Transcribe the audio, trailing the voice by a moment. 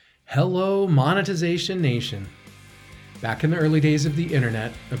Hello, Monetization Nation. Back in the early days of the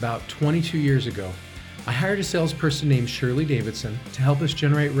internet, about 22 years ago, I hired a salesperson named Shirley Davidson to help us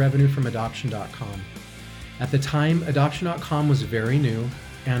generate revenue from Adoption.com. At the time, Adoption.com was very new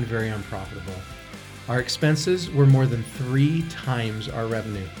and very unprofitable. Our expenses were more than 3 times our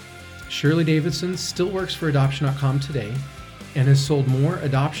revenue. Shirley Davidson still works for Adoption.com today and has sold more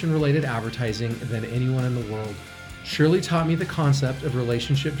adoption-related advertising than anyone in the world. Shirley taught me the concept of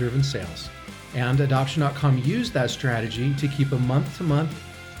relationship-driven sales, and Adoption.com used that strategy to keep a month-to-month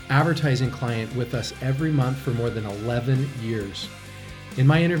advertising client with us every month for more than 11 years. In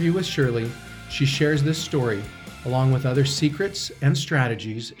my interview with Shirley, she shares this story along with other secrets and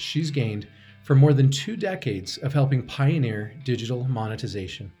strategies she's gained for more than 2 decades of helping pioneer digital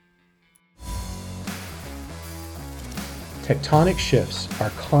monetization. Tectonic shifts are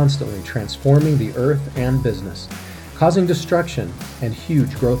constantly transforming the earth and business, causing destruction and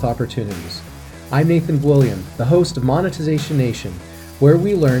huge growth opportunities. I'm Nathan William, the host of Monetization Nation, where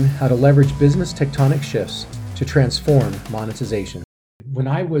we learn how to leverage business tectonic shifts to transform monetization. When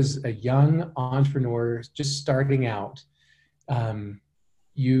I was a young entrepreneur just starting out,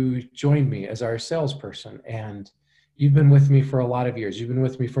 you joined me as our salesperson, and you've been with me for a lot of years. You've been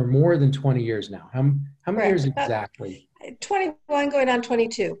with me for more than 20 years now. How many years exactly? 21 going on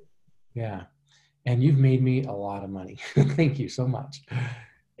 22. Yeah. And you've made me a lot of money. Thank you so much.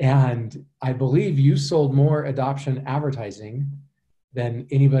 And I believe you sold more adoption advertising than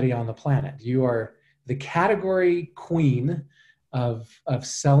anybody on the planet. You are the category queen of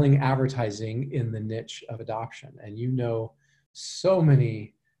selling advertising in the niche of adoption. And you know so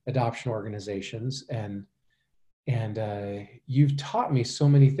many adoption organizations, and you've taught me so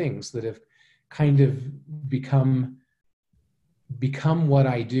many things that have kind of become what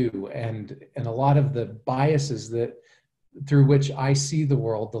I do, and a lot of the biases that through which I see the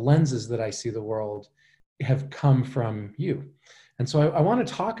world, the lenses that I see the world, have come from you. And so I want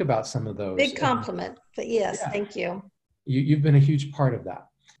to talk about some of those. Big compliment, but yes, yeah. Thank you. You've been a huge part of that.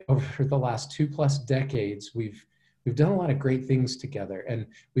 Over the last 2+ decades, we've done a lot of great things together, and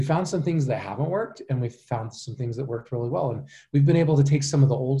we found some things that haven't worked, and we've found some things that worked really well. And we've been able to take some of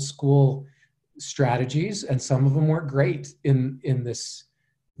the old school strategies, and some of them weren't great in this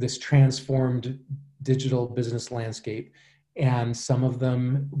transformed digital business landscape, and some of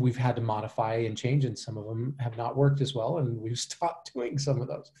them we've had to modify and change, and some of them have not worked as well, and we've stopped doing some of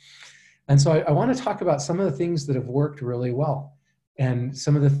those. And so I want to talk about some of the things that have worked really well, and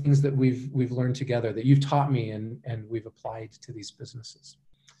some of the things that we've learned together that you've taught me and we've applied to these businesses.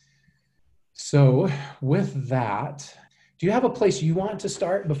 So with that, do you have a place you want to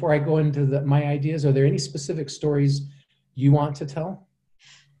start before I go into my ideas? Are there any specific stories you want to tell?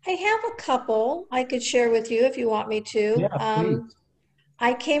 I have a couple I could share with you if you want me to. Yeah,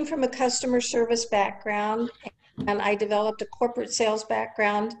 I came from a customer service background, and I developed a corporate sales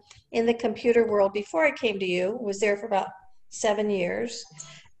background in the computer world before I came to you. I was there for about 7 years.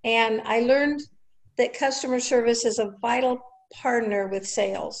 And I learned that customer service is a vital partner with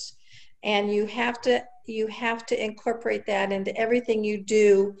sales. And you have to incorporate that into everything you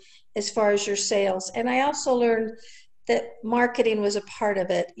do as far as your sales. And I also learned that marketing was a part of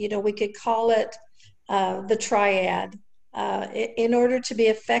it. You know, we could call it the triad. In order to be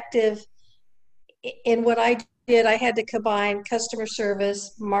effective in what I did, I had to combine customer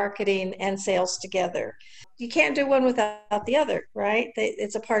service, marketing, and sales together. You can't do one without the other, right?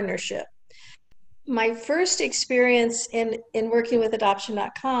 It's a partnership. My first experience in working with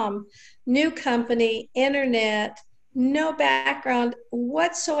Adoption.com, new company, internet, no background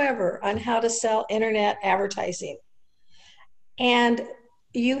whatsoever on how to sell internet advertising. And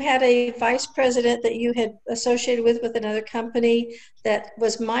you had a vice president that you had associated with another company that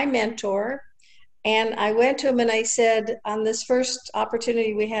was my mentor. And I went to him and I said, on this first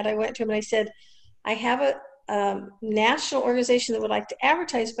opportunity we had, I went to him and I said, I have a national organization that would like to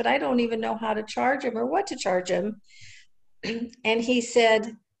advertise, but I don't even know how to charge him or what to charge him. And he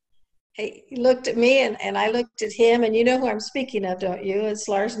said, he looked at me and I looked at him, and you know who I'm speaking of, don't you? It's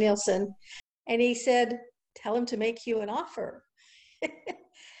Lars Nielsen. And he said, tell him to make you an offer.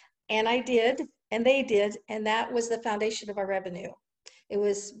 And I did, and they did, and that was the foundation of our revenue. It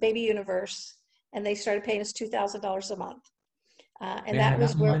was Baby Universe, and they started paying us $2,000 a month. And man,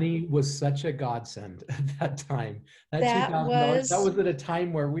 that money was such a godsend at that time. That $2,000, that was at a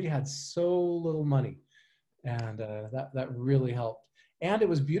time where we had so little money, and that really helped. And it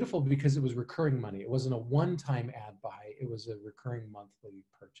was beautiful because it was recurring money. It wasn't a one-time ad buy. It was a recurring monthly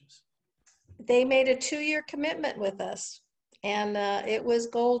purchase. They made a 2-year commitment with us, and it was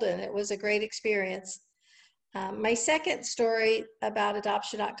golden. It was a great experience. My second story about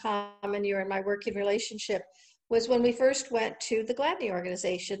adoption.com and your and my working relationship was when we first went to the Gladney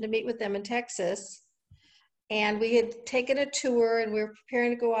organization to meet with them in Texas. And we had taken a tour and we were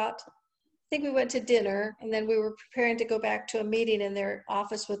preparing to go out. I think we went to dinner, and then we were preparing to go back to a meeting in their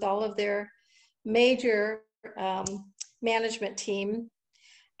office with all of their major um, management team.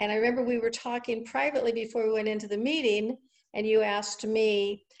 And I remember we were talking privately before we went into the meeting, and you asked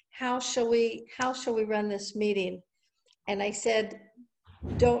me, how shall we run this meeting? And I said,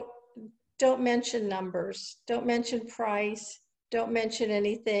 don't mention numbers, don't mention price, don't mention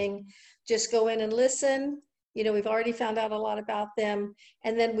anything. Just go in and listen. You know, we've already found out a lot about them,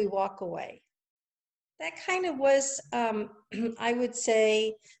 and then we walk away. That kind of was, I would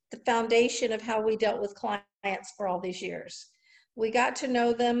say, the foundation of how we dealt with clients for all these years. We got to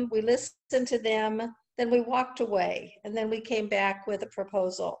know them, we listened to them, then we walked away, and then we came back with a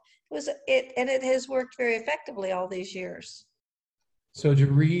proposal. It has worked very effectively all these years. So to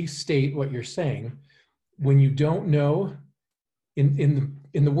restate what you're saying, when you don't know,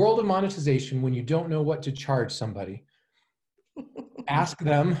 in the world of monetization, when you don't know what to charge somebody, ask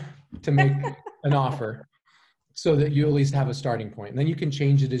them to make an offer so that you at least have a starting point. And then you can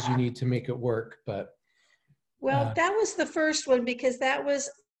change it as you need to make it work. But well, that was the first one, because that was,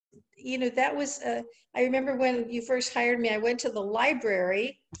 you know, I remember when you first hired me, I went to the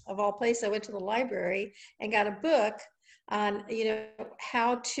library, of all places, I went to the library and got a book on, you know,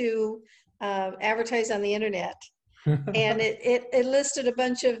 how to advertise on the internet. And it listed a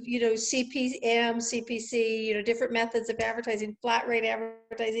bunch of, you know, CPM, CPC, you know, different methods of advertising, flat rate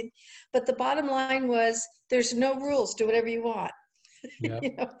advertising. But the bottom line was, there's no rules, do whatever you want. Yep.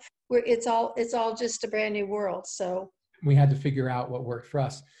 You know, where it's all just a brand new world. So we had to figure out what worked for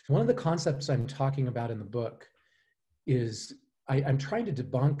us. One of the concepts I'm talking about in the book is I'm trying to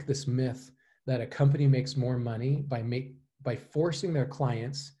debunk this myth that a company makes more money by forcing their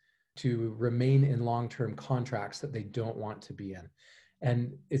clients to remain in long-term contracts that they don't want to be in.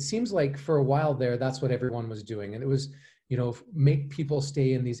 And it seems like for a while there, that's what everyone was doing. And it was, you know, make people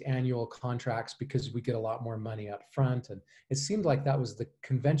stay in these annual contracts because we get a lot more money up front. And it seemed like that was the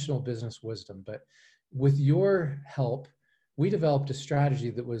conventional business wisdom. But with your help, we developed a strategy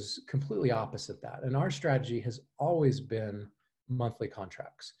that was completely opposite that. And our strategy has always been monthly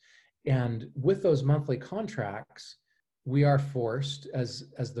contracts. And with those monthly contracts, we are forced as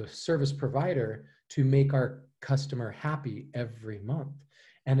the service provider to make our customer happy every month.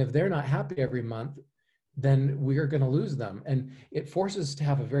 And if they're not happy every month, then we are going to lose them. And it forces us to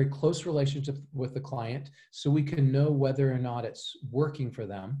have a very close relationship with the client so we can know whether or not it's working for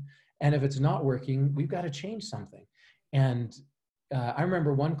them. And if it's not working, we've got to change something. And I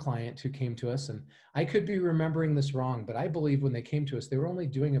remember one client who came to us, and I could be remembering this wrong, but I believe when they came to us, they were only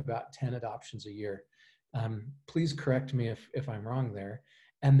doing about 10 adoptions a year. Please correct me if I'm wrong there.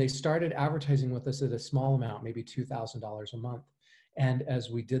 And they started advertising with us at a small amount, maybe $2,000 a month. And as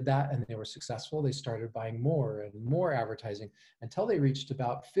we did that and they were successful, they started buying more and more advertising until they reached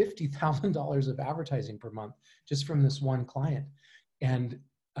about $50,000 of advertising per month just from this one client. And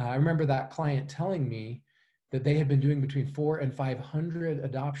I remember that client telling me that they had been doing between 400 and 500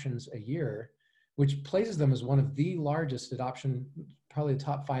 adoptions a year, which places them as one of the largest adoption, probably the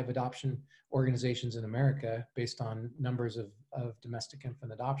top 5 adoption organizations in America based on numbers of domestic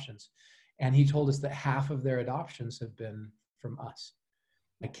infant adoptions. And he told us that half of their adoptions have been from us.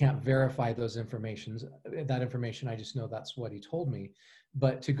 I can't verify that information, I just know that's what he told me.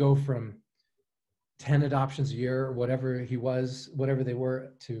 But to go from 10 adoptions a year, or whatever they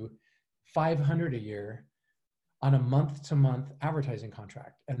were, to 500 a year on a month-to-month advertising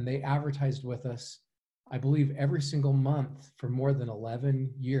contract. And they advertised with us, I believe, every single month for more than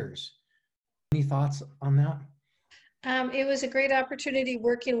 11 years. Any thoughts on that? It was a great opportunity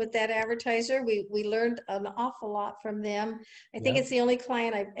working with that advertiser. We learned an awful lot from them. I think it's the only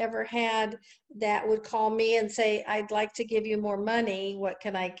client I've ever had that would call me and say, I'd like to give you more money. What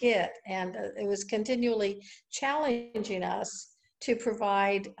can I get? And it was continually challenging us to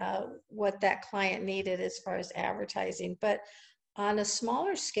provide what that client needed as far as advertising. But on a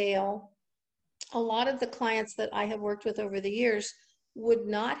smaller scale, a lot of the clients that I have worked with over the years would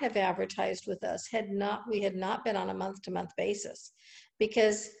not have advertised with us we had not been on a month-to-month basis,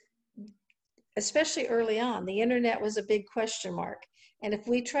 because especially early on, the internet was a big question mark. And if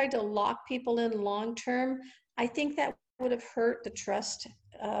we tried to lock people in long-term, I think that would have hurt the trust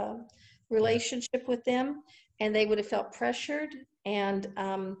relationship with them, and they would have felt pressured. And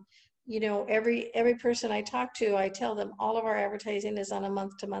you know, every person I talk to, I tell them all of our advertising is on a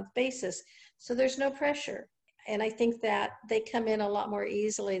month-to-month basis, so there's no pressure. And I think that they come in a lot more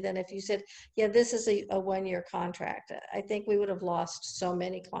easily than if you said, yeah, this is a 1-year contract. I think we would have lost so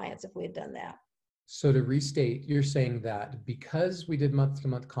many clients if we had done that. So to restate, you're saying that because we did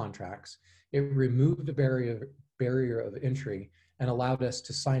month-to-month contracts, it removed a barrier of entry and allowed us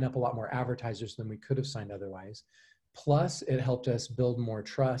to sign up a lot more advertisers than we could have signed otherwise. Plus, it helped us build more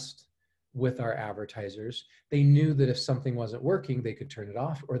trust with our advertisers. They knew that if something wasn't working, they could turn it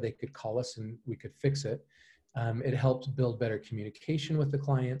off or they could call us and we could fix it. It helped build better communication with the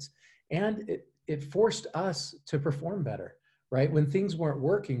clients, and it forced us to perform better, right? When things weren't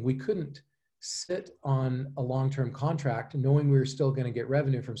working, we couldn't sit on a long-term contract knowing we were still going to get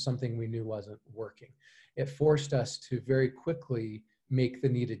revenue from something we knew wasn't working. It forced us to very quickly make the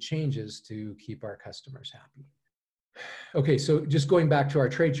needed changes to keep our customers happy. Okay, so just going back to our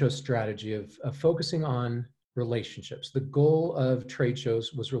trade show strategy of focusing on relationships. The goal of trade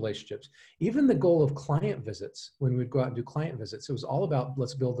shows was relationships. Even the goal of client visits, when we'd go out and do client visits, it was all about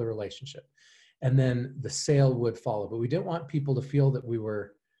let's build the relationship. And then the sale would follow. But we didn't want people to feel that we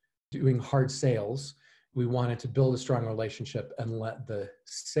were doing hard sales. We wanted to build a strong relationship and let the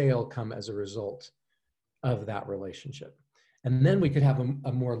sale come as a result of that relationship. And then we could have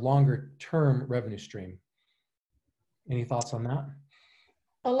a more longer term revenue stream. Any thoughts on that?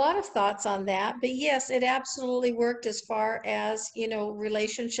 A lot of thoughts on that, but yes, it absolutely worked as far as,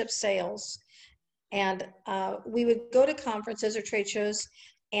 relationship sales. And we would go to conferences or trade shows,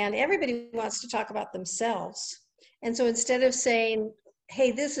 and everybody wants to talk about themselves. And so instead of saying,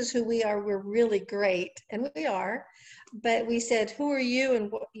 hey, this is who we are, we're really great, and we are, but we said, who are you,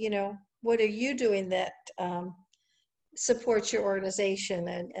 and what are you doing that supports your organization,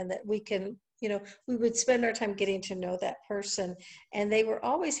 and that we can, we would spend our time getting to know that person. And they were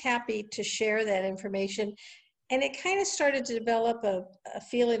always happy to share that information. And it kind of started to develop a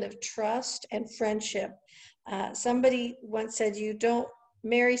feeling of trust and friendship. Somebody once said, you don't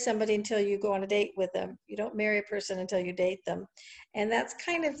marry somebody until you go on a date with them. You don't marry a person until you date them. And that's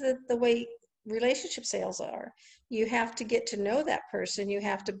kind of the way relationship sales are. You have to get to know that person. You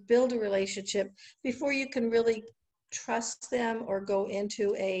have to build a relationship before you can really trust them or go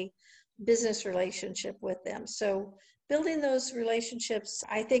into a business relationship with them. So building those relationships,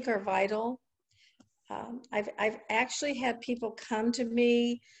 I think, are vital. I've actually had people come to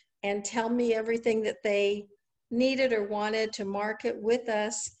me and tell me everything that they needed or wanted to market with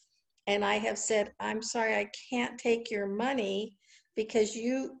us. And I have said, I'm sorry, I can't take your money because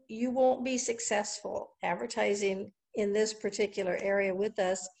you won't be successful advertising in this particular area with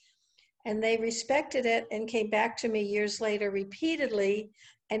us. And they respected it and came back to me years later repeatedly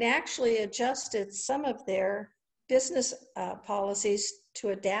and actually adjusted some of their business policies to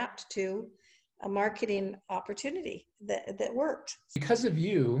adapt to a marketing opportunity that worked. Because of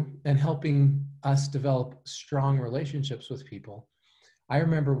you and helping us develop strong relationships with people, I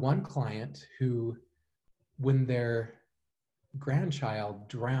remember one client who, when their grandchild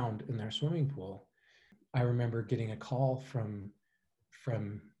drowned in their swimming pool, I remember getting a call from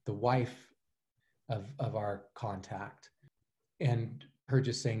the wife of our contact and her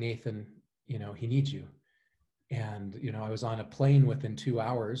just saying, Nathan, he needs you. And, I was on a plane within 2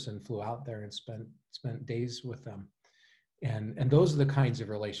 hours and flew out there and spent days with them. And those are the kinds of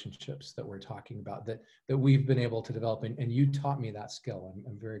relationships that we're talking about that we've been able to develop. And you taught me that skill.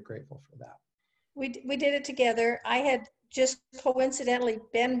 I'm very grateful for that. We did it together. I had just coincidentally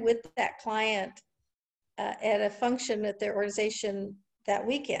been with that client at a function at their organization that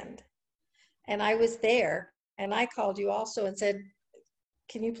weekend. And I was there, and I called you also and said,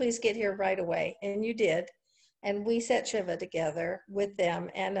 can you please get here right away? And you did. And we set Shiva together with them.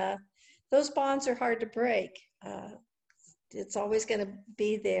 And those bonds are hard to break. It's always going to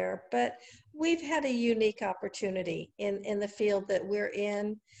be there. But we've had a unique opportunity in the field that we're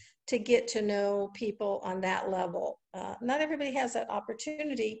in to get to know people on that level. Not everybody has that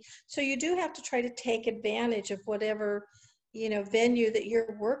opportunity. So you do have to try to take advantage of whatever venue that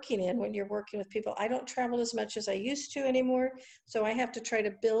you're working in when you're working with people. I don't travel as much as I used to anymore. So I have to try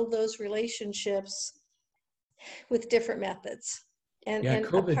to build those relationships with different methods. And a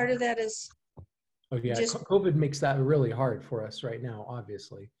part of that is COVID makes that really hard for us right now,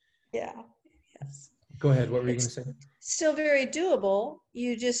 obviously. Yeah. Yes. Go ahead. What were you going to say? Still very doable.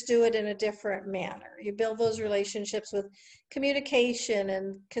 You just do it in a different manner. You build those relationships with communication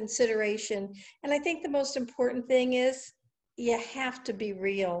and consideration. And I think the most important thing is you have to be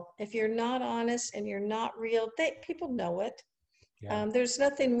real. If you're not honest and you're not real, people know it. Yeah. There's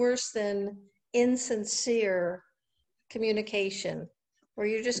nothing worse than insincere communication where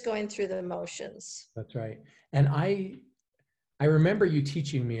you're just going through the motions. That's right. And I I remember you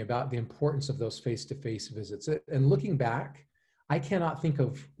teaching me about the importance of those face-to-face visits. And looking back, I cannot think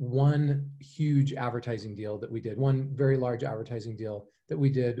of one huge advertising deal that we did, one very large advertising deal that we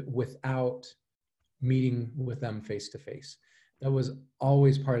did without meeting with them face-to-face. That was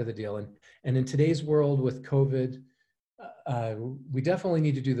always part of the deal. And in today's world with COVID, we definitely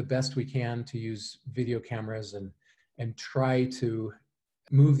need to do the best we can to use video cameras and try to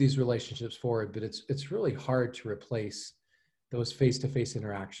move these relationships forward. But it's really hard to replace those face-to-face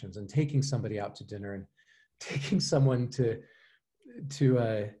interactions and taking somebody out to dinner and taking someone to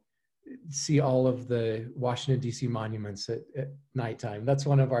see all of the Washington, D.C. monuments at nighttime. That's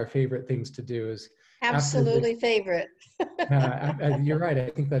one of our favorite things to do is Absolutely favorite. you're right. I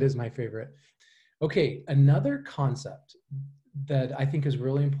think that is my favorite. Okay, another concept that I think is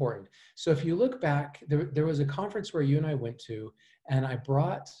really important. So if you look back, there was a conference where you and I went to, and I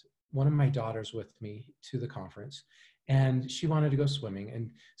brought one of my daughters with me to the conference, and she wanted to go swimming. And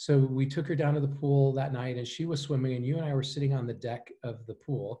so we took her down to the pool that night, and she was swimming, and you and I were sitting on the deck of the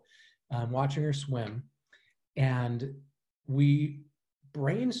pool, watching her swim. And we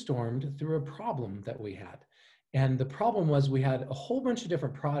brainstormed through a problem that we had. And the problem was we had a whole bunch of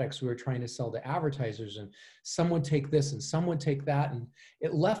different products we were trying to sell to advertisers, and some would take this and some would take that. And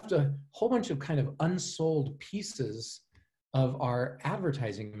it left a whole bunch of kind of unsold pieces of our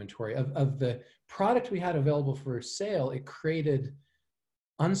advertising inventory of the product we had available for sale. It created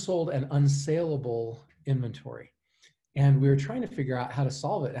unsold and unsaleable inventory. And we were trying to figure out how to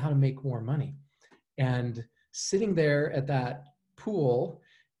solve it, how to make more money. And sitting there at that pool,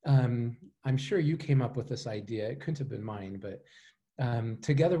 I'm sure you came up with this idea. It couldn't have been mine, but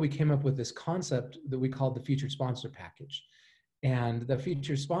together we came up with this concept that we called the featured sponsor package. And the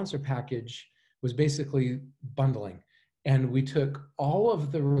featured sponsor package was basically bundling. And we took all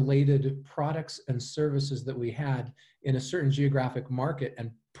of the related products and services that we had in a certain geographic market and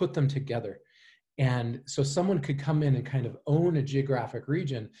put them together. And so someone could come in and kind of own a geographic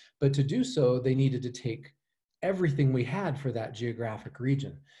region, but to do so, they needed to take everything we had for that geographic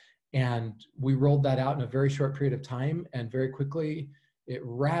region. And we rolled that out in a very short period of time, and very quickly, it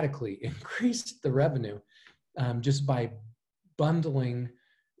radically increased the revenue just by bundling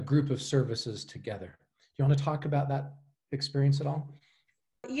a group of services together. You want to talk about that experience at all?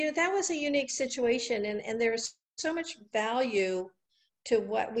 You know, that was a unique situation, and there was so much value to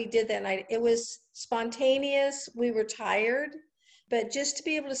what we did that night. It was spontaneous. We were tired, but just to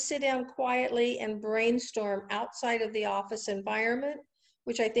be able to sit down quietly and brainstorm outside of the office environment,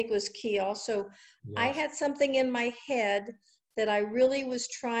 which I think was key also. Yes. I had something in my head that I really was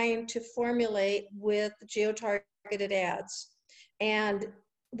trying to formulate with geo-targeted ads. And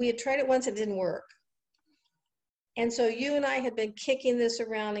we had tried it once, it didn't work. And so you and I had been kicking this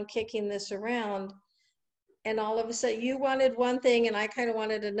around and kicking this around. And all of a sudden you wanted one thing and I kind of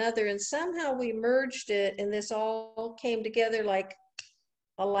wanted another. And somehow we merged it and this all came together like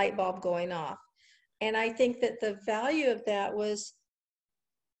a light bulb going off. And I think that the value of that was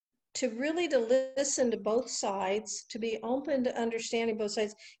to really to listen to both sides, to be open to understanding both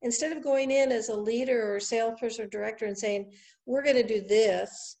sides, instead of going in as a leader or salesperson or director and saying, we're going to do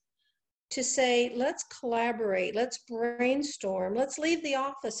this, to say, let's collaborate, let's brainstorm, let's leave the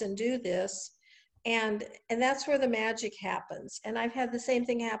office and do this. And that's where the magic happens. And I've had the same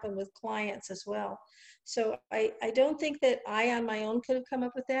thing happen with clients as well. So I don't think that I on my own could have come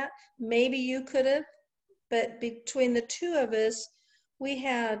up with that. Maybe you could have, but between the two of us, we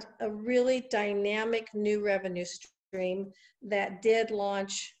had a really dynamic new revenue stream that did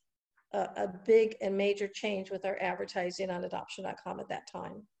launch a big and major change with our advertising on adoption.com at that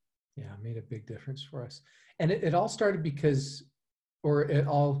time. Yeah, it made a big difference for us. And it all started because, or it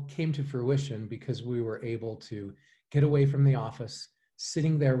all came to fruition because we were able to get away from the office,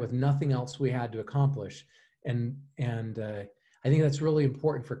 sitting there with nothing else we had to accomplish. And I think that's really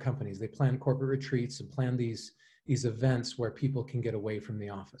important for companies. They plan corporate retreats and plan these events where people can get away from the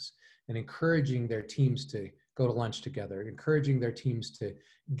office, and encouraging their teams to go to lunch together, encouraging their teams to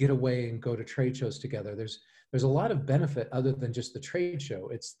get away and go to trade shows together. There's a lot of benefit other than just the trade show.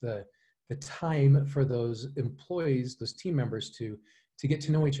 It's the time for those employees, those team members to get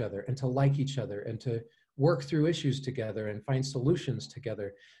to know each other and to like each other and to work through issues together and find solutions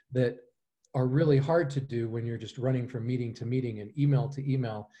together that are really hard to do when you're just running from meeting to meeting and email to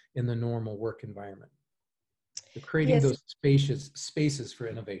email in the normal work environment. So creating Yes. those spaces for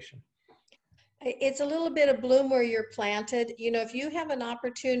innovation. It's a little bit of bloom where you're planted. You know, if you have an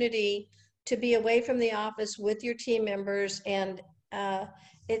opportunity to be away from the office with your team members, and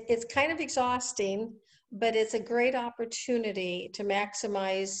it's kind of exhausting, but it's a great opportunity to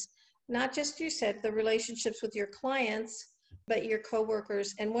maximize not just, you said, the relationships with your clients, but your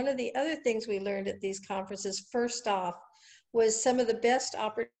coworkers. And one of the other things we learned at these conferences, first off, was some of the best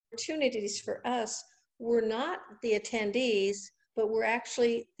opportunities for us were not the attendees, but were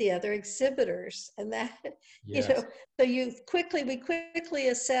actually the other exhibitors. And that, Yes. so we quickly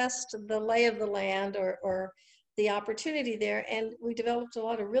assessed the lay of the land, or the opportunity there. And we developed a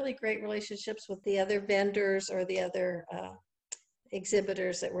lot of really great relationships with the other vendors or the other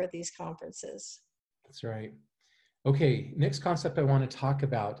exhibitors that were at these conferences. That's right. Okay, next concept I want to talk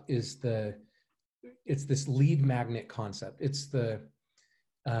about is it's this lead magnet concept. It's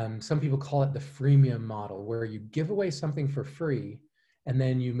some people call it the freemium model, where you give away something for free and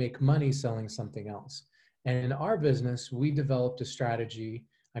then you make money selling something else. And in our business, we developed a strategy.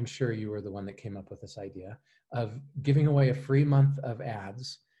 I'm sure you were the one that came up with this idea of giving away a free month of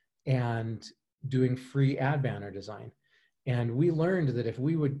ads and doing free ad banner design. And we learned that if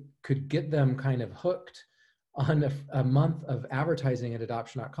we could get them kind of hooked on a month of advertising at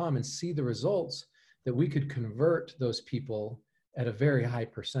adoption.com and see the results, that we could convert those people at a very high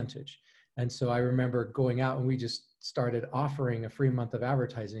percentage. And so I remember going out and we just started offering a free month of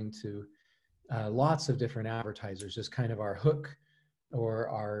advertising to lots of different advertisers, just kind of our hook or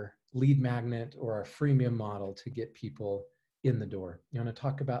our lead magnet or our freemium model to get people in the door. You want to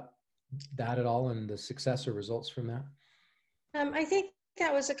talk about that at all and the success or results from that? I think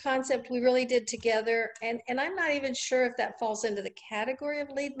that was a concept we really did together. And I'm not even sure if that falls into the category of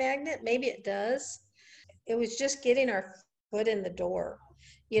lead magnet. Maybe it does. It was just getting our foot in the door,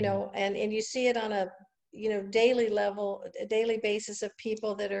 and you see it on a, daily level, a daily basis of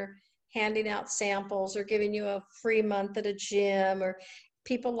people that are handing out samples or giving you a free month at a gym or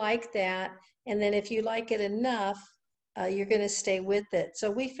people like that. And then if you like it enough, you're going to stay with it.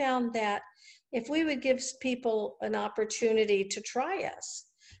 So we found that if we would give people an opportunity to try us,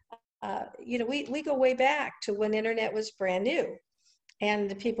 we go way back to when internet was brand new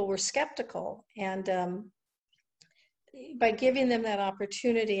and people were skeptical. And by giving them that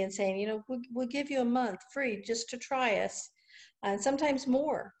opportunity and saying, we'll give you a month free just to try us, and sometimes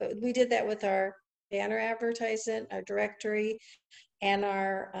more. But we did that with our banner advertisement, our directory, and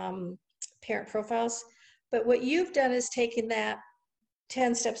our parent profiles. But what you've done is taken that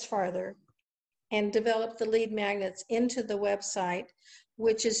 10 steps farther and developed the lead magnets into the website,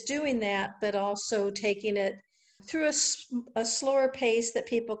 which is doing that, but also taking it through a slower pace that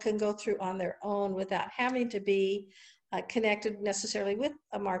people can go through on their own without having to be connected necessarily with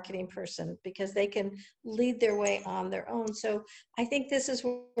a marketing person, because they can lead their way on their own. So I think this is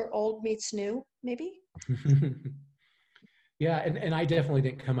where old meets new, maybe. Yeah, and I definitely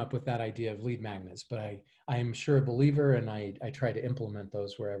didn't come up with that idea of lead magnets, but I am sure a believer, and I try to implement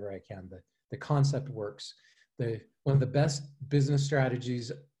those wherever I can. The concept works. One of the best business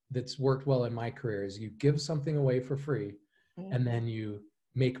strategies that's worked well in my career is you give something away for free, and then you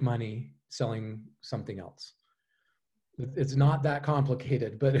make money selling something else. It's not that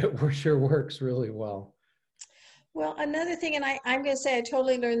complicated, but it sure works really well. Well, another thing, and I'm going to say I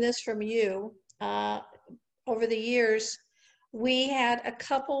totally learned this from you over the years. We had a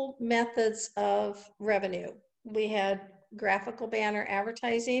couple methods of revenue. We had graphical banner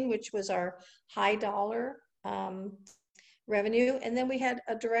advertising, which was our high dollar revenue. And then we had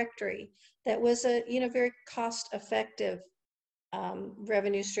a directory that was a very cost effective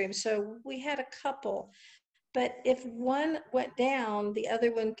revenue stream. So we had a couple, but if one went down, the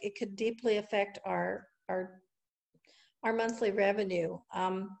other one, it could deeply affect our monthly revenue.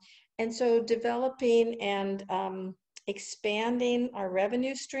 And so developing and expanding our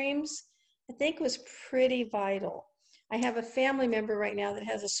revenue streams, I think, was pretty vital. I have a family member right now that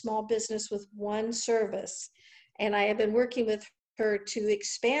has a small business with one service, and I have been working with her to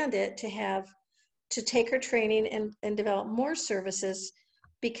expand it to take her training and develop more services,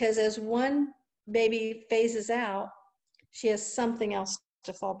 because as one maybe phases out, she has something else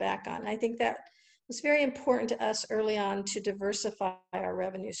to fall back on. I think that was very important to us early on, to diversify our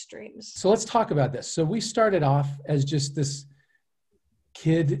revenue streams. So let's talk about this. So we started off as just this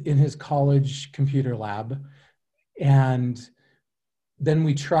kid in his college computer lab, and then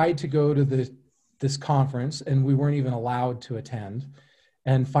we tried to go to this conference, and we weren't even allowed to attend.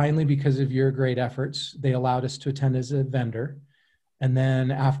 And finally, because of your great efforts, they allowed us to attend as a vendor. And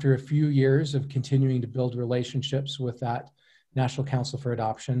then after a few years of continuing to build relationships with that National Council for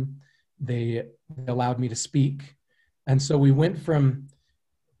Adoption, they allowed me to speak. And so we went from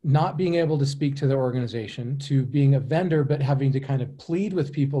not being able to speak to the organization to being a vendor, but having to kind of plead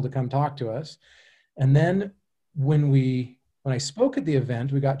with people to come talk to us. And then when I spoke at the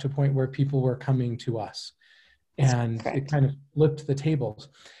event, we got to a point where people were coming to us, and it kind of flipped the tables.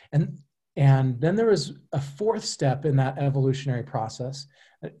 And And then there was a fourth step in that evolutionary process.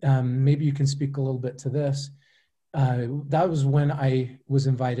 Maybe you can speak a little bit to this. That was when I was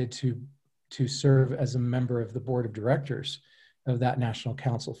invited to serve as a member of the board of directors of that National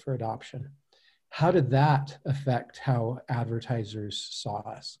Council for Adoption. How did that affect how advertisers saw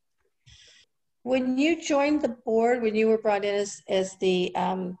us? When you joined the board, when you were brought in as the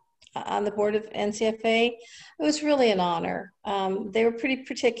on the board of NCFA, it was really an honor. They were pretty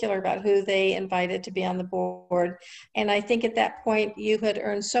particular about who they invited to be on the board. And I think at that point, you had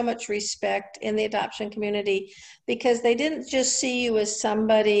earned so much respect in the adoption community because they didn't just see you as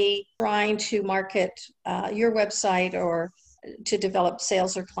somebody trying to market your website or to develop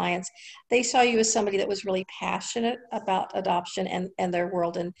sales or clients. They saw you as somebody that was really passionate about adoption and their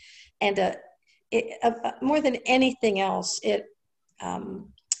world. And more than anything else, it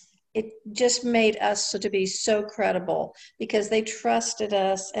just made us to be so credible because they trusted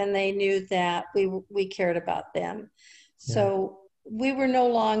us and they knew that we cared about them. Yeah. So we were no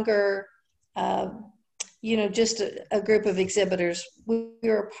longer, just a group of exhibitors. We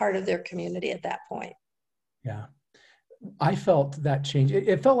were a part of their community at that point. Yeah. I felt that change.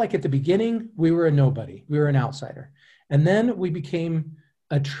 It felt like at the beginning, we were a nobody. We were an outsider. And then we became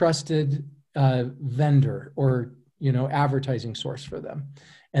a trusted vendor or, advertising source for them.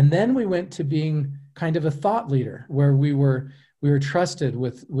 And then we went to being kind of a thought leader where we were trusted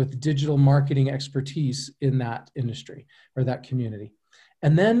with digital marketing expertise in that industry or that community.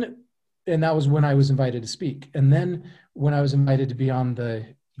 And that was when I was invited to speak. And then when I was invited to be on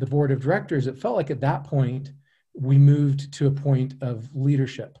the board of directors, it felt like at that point, we moved to a point of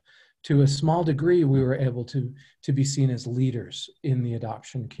leadership. To a small degree, we were able to be seen as leaders in the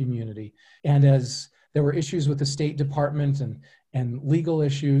adoption community. And as there were issues with the State Department and legal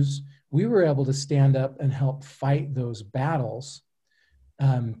issues, we were able to stand up and help fight those battles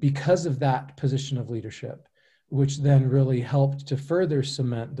because of that position of leadership, which then really helped to further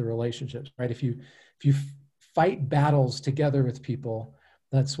cement the relationships, right? If you fight battles together with people,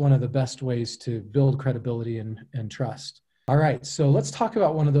 that's one of the best ways to build credibility and trust. All right, so let's talk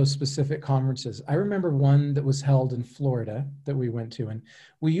about one of those specific conferences. I remember one that was held in Florida that we went to, and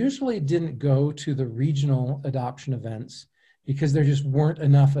we usually didn't go to the regional adoption events because there just weren't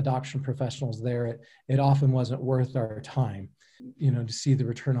enough adoption professionals there. It often wasn't worth our time, to see the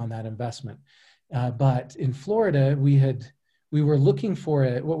return on that investment. But in Florida, we were looking for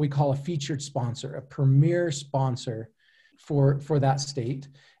what we call a featured sponsor, a premier sponsor for that state.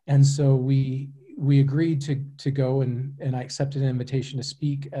 And so we agreed to go and I accepted an invitation to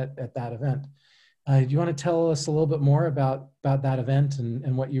speak at that event. Do you want to tell us a little bit more about that event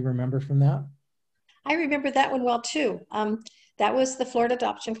and what you remember from that? I remember that one well too. That was the Florida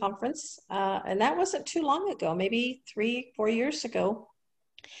Adoption Conference. And that wasn't too long ago, maybe 3-4 years ago.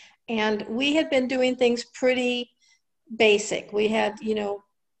 And we had been doing things pretty basic. We had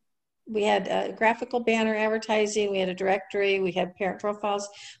a graphical banner advertising, we had a directory, we had parent profiles.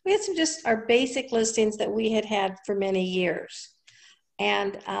 We had some just our basic listings that we had for many years.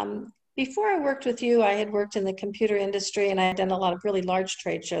 And before I worked with you, I had worked in the computer industry and I had done a lot of really large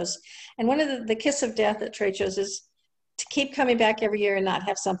trade shows. And one of the kiss of death at trade shows is to keep coming back every year and not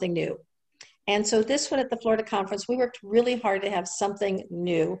have something new. And so this one at the Florida conference, we worked really hard to have something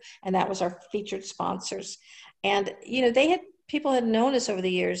new, and that was our featured sponsors. And, people had known us over the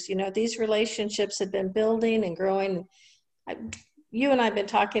years. These relationships had been building and growing. You and I have been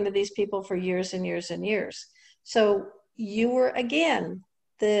talking to these people for years and years and years. So you were, again,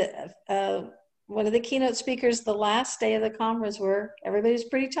 one of the keynote speakers the last day of the conference where everybody's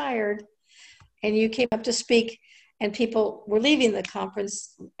pretty tired. And you came up to speak and people were leaving the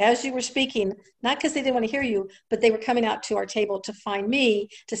conference as you were speaking, not because they didn't want to hear you, but they were coming out to our table to find me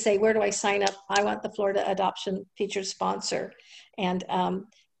to say, where do I sign up? I want the Florida Adoption featured sponsor. And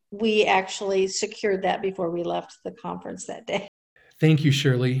we actually secured that before we left the conference that day. Thank you,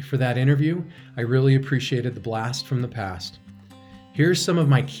 Shirley, for that interview. I really appreciated the blast from the past. Here's some of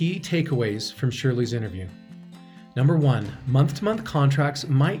my key takeaways from Shirley's interview. Number 1, month-to-month contracts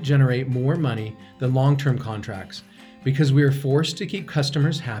might generate more money than long-term contracts because we are forced to keep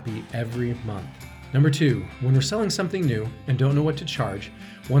customers happy every month. Number 2, when we're selling something new and don't know what to charge,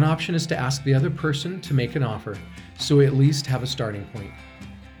 one option is to ask the other person to make an offer, so we at least have a starting point.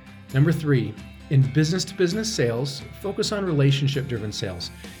 Number 3, in business-to-business sales, focus on relationship-driven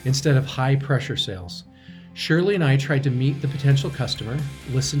sales instead of high-pressure sales. Shirley and I tried to meet the potential customer,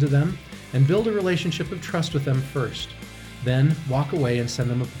 listen to them, and build a relationship of trust with them first, then walk away and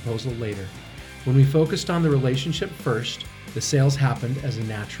send them a proposal later. When we focused on the relationship first, the sales happened as a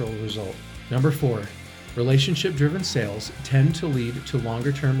natural result. Number 4, Relationship-driven sales tend to lead to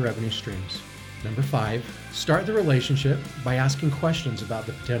longer-term revenue streams. Number 5, start the relationship by asking questions about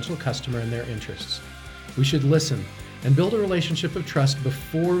the potential customer and their interests. We should listen and build a relationship of trust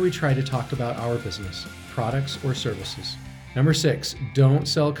before we try to talk about our business, products, or services. Number 6, don't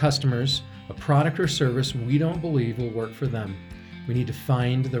sell customers a product or service we don't believe will work for them. We need to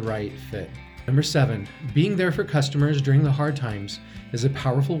find the right fit. Number 7, being there for customers during the hard times is a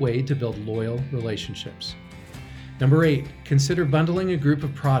powerful way to build loyal relationships. Number 8, consider bundling a group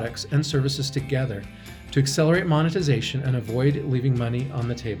of products and services together to accelerate monetization and avoid leaving money on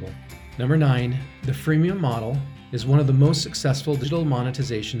the table. Number 9, the freemium model is one of the most successful digital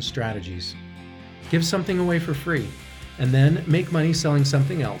monetization strategies. Give something away for free, and then make money selling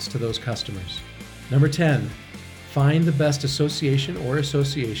something else to those customers. Number 10, find the best association or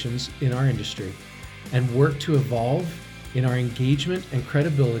associations in our industry and work to evolve in our engagement and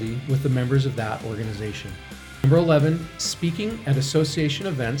credibility with the members of that organization. Number 11, speaking at association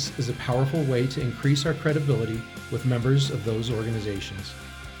events is a powerful way to increase our credibility with members of those organizations.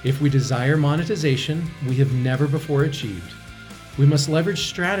 If we desire monetization we have never before achieved, we must leverage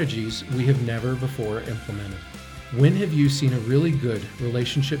strategies we have never before implemented. When have you seen a really good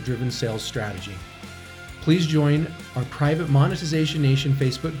relationship-driven sales strategy? Please join our private Monetization Nation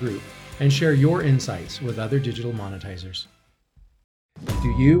Facebook group and share your insights with other digital monetizers. Do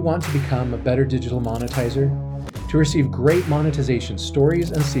you want to become a better digital monetizer? To receive great monetization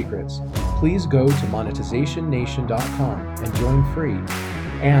stories and secrets, please go to monetizationnation.com and join free.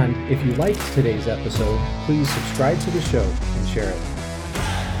 And if you liked today's episode, please subscribe to the show and share it.